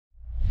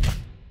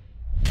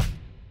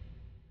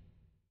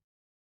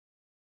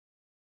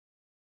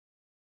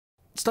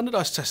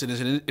Standardised testing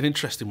is an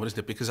interesting one, isn't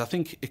it? Because I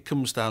think it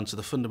comes down to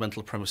the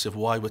fundamental premise of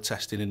why we're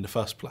testing in the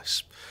first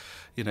place.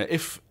 You know,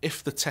 if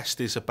the test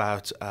is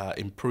about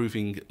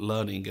improving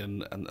learning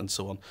and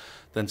so on,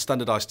 then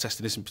standardised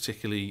testing isn't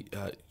particularly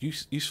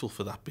useful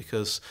for that,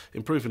 because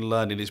improving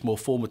learning is more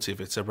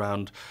formative. It's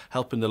around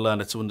helping the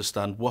learner to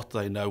understand what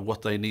they know,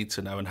 what they need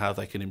to know, and how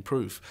they can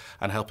improve,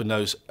 and helping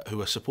those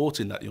who are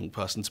supporting that young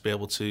person to be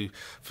able to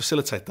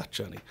facilitate that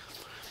journey.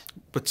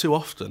 But too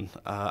often,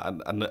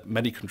 and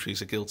many countries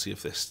are guilty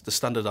of this, the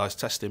standardised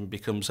testing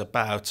becomes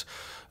about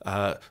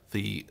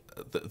the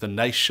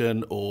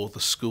nation or the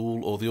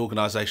school or the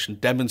organisation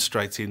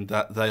demonstrating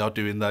that they are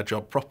doing their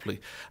job properly,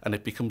 and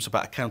it becomes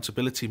about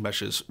accountability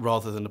measures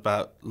rather than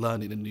about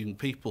learning in young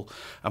people.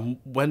 And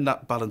when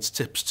that balance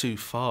tips too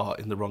far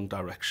in the wrong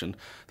direction,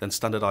 then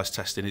standardised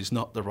testing is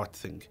not the right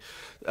thing.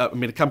 I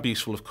mean, it can be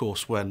useful, of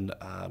course, when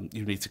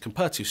you need to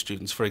compare two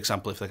students, for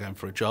example, if they're going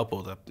for a job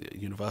or the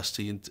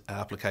university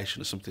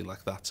application or something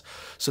like that.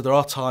 So there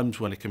are times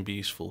when it can be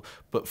useful,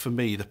 but for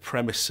me, the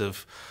premise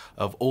of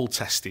all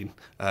testing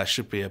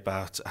should be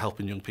about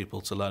helping young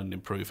people to learn and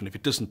improve. And if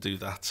it doesn't do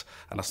that,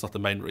 and that's not the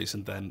main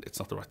reason, then it's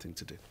not the right thing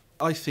to do.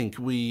 I think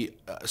we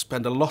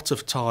spend a lot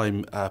of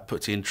time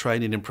putting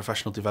training and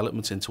professional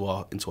development into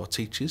our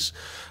teachers,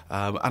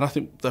 and I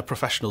think they're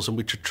professionals, and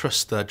we should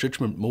trust their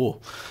judgment more.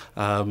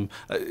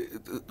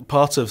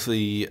 Part of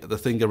the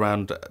thing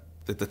around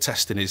the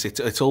testing is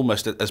it's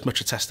almost as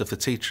much a test of the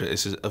teacher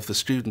as of the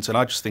student. And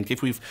I just think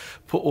if we've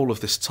put all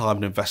of this time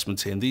and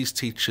investment in, these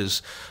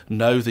teachers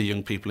know the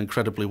young people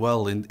incredibly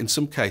well. In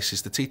some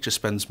cases, the teacher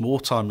spends more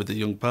time with the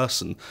young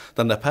person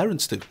than their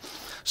parents do.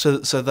 So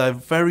they're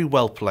very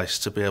well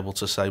placed to be able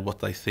to say what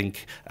they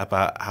think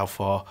about how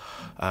far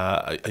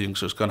a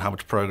youngster has gone, how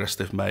much progress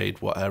they've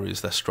made, what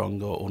areas they're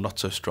strong or not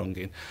so strong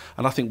in.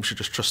 And I think we should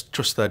just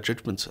trust their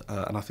judgment,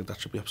 and I think that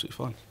should be absolutely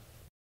fine.